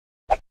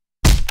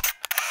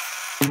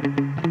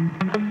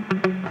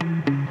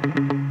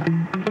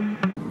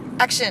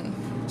Action.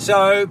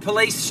 So,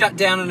 police shut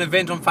down an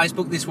event on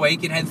Facebook this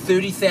week. It had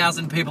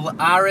 30,000 people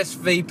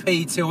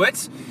RSVP to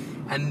it,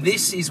 and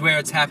this is where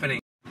it's happening.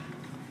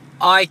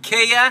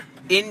 IKEA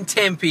in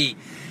Tempe,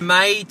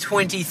 May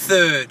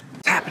 23rd.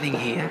 What's happening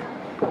here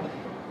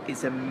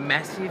is a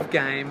massive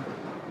game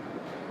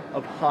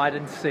of hide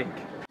and seek.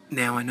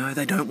 Now, I know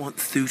they don't want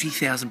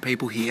 30,000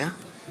 people here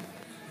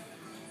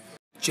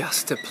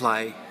just to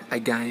play a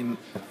game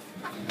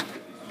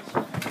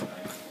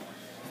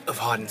of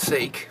hide and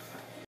seek.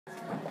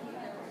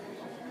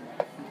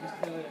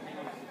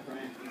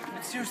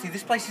 Seriously,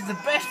 this place is the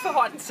best for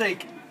hide and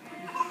seek.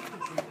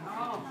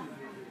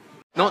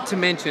 Not to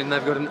mention,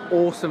 they've got an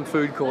awesome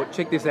food court.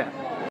 Check this out.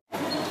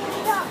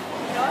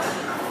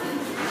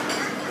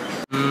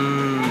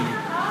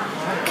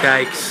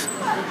 Cakes.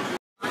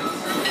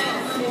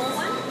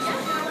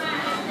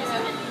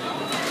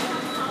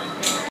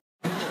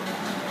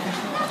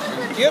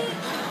 Yep.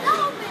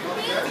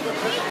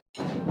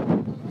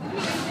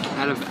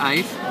 Out of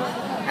 8,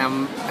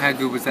 how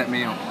good was that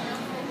meal?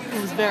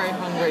 I was very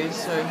hungry,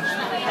 so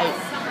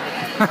 8.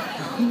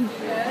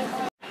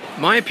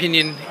 My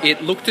opinion,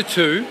 it looked a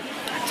 2,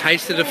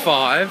 tasted a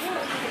 5,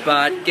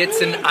 but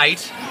gets an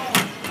 8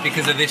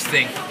 because of this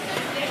thing.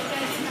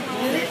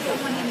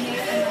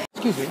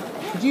 Excuse me,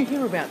 did you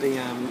hear about the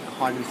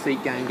hide and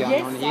seek game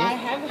going on here? Yes, I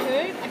have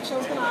heard. Actually, I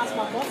was going to ask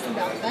my boss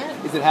about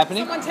that. Is it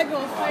happening? Someone tagged me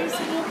on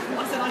Facebook.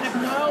 I said, I have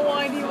no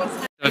idea what's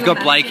happening. I've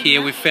got Blake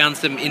here. We've found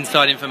some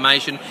inside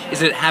information.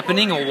 Is it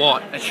happening or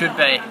what? It should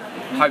be.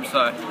 Hope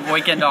so.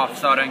 Weekend off,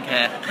 so I don't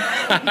care.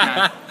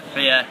 No.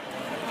 But yeah,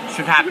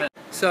 should happen.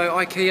 So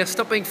IKEA,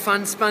 stop being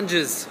fun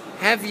sponges.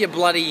 Have your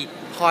bloody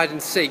hide and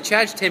seek.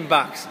 Charge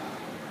 $10.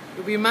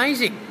 It'll be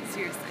amazing.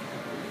 Seriously.